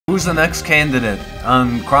Who's the next candidate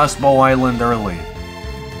on Crossbow Island early?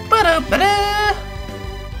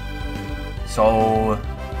 So,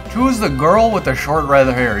 choose the girl with the short red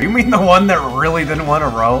hair. You mean the one that really didn't want to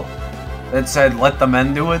row? That said, let the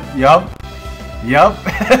men do it? Yup. Yup.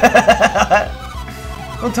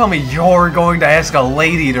 Don't tell me you're going to ask a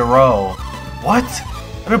lady to row. What?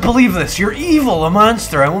 I don't believe this. You're evil, a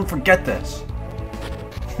monster. I won't forget this.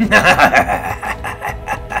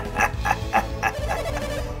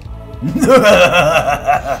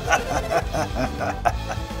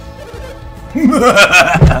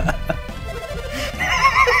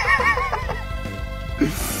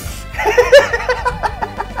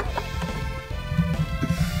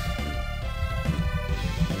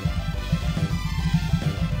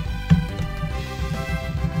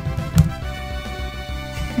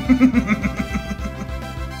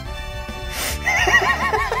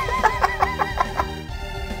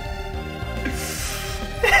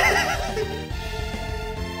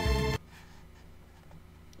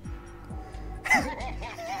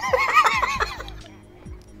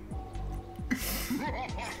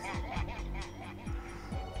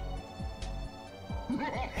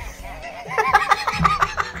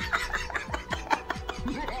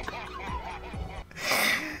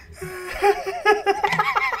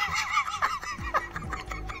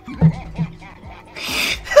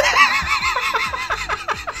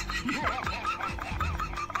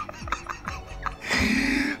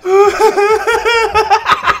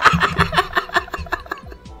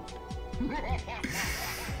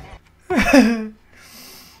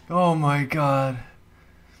 Oh my god.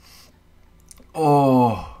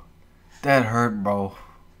 Oh, that hurt, bro.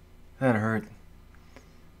 That hurt.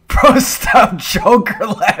 Bro, stop Joker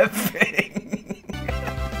laughing.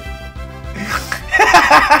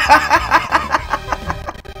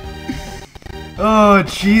 Oh,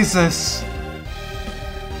 Jesus.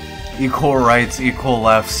 Equal rights, equal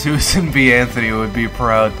left. Susan B. Anthony would be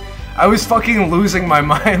proud. I was fucking losing my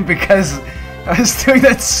mind because I was doing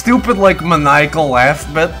that stupid, like, maniacal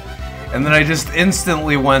laugh bit, and then I just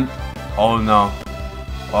instantly went, oh no.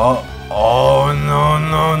 Oh no,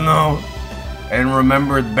 no, no. And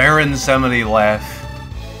remembered bren Samedi laugh.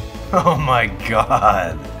 Oh my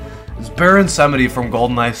god. It's bren Samedi from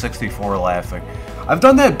GoldenEye 64 laughing. I've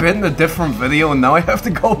done that bit in a different video, and now I have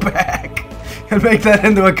to go back and make that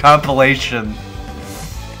into a compilation.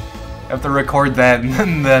 I have to record that and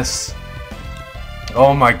then this.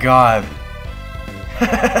 Oh my god.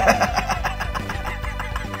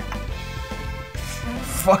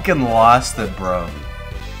 Fucking lost it, bro.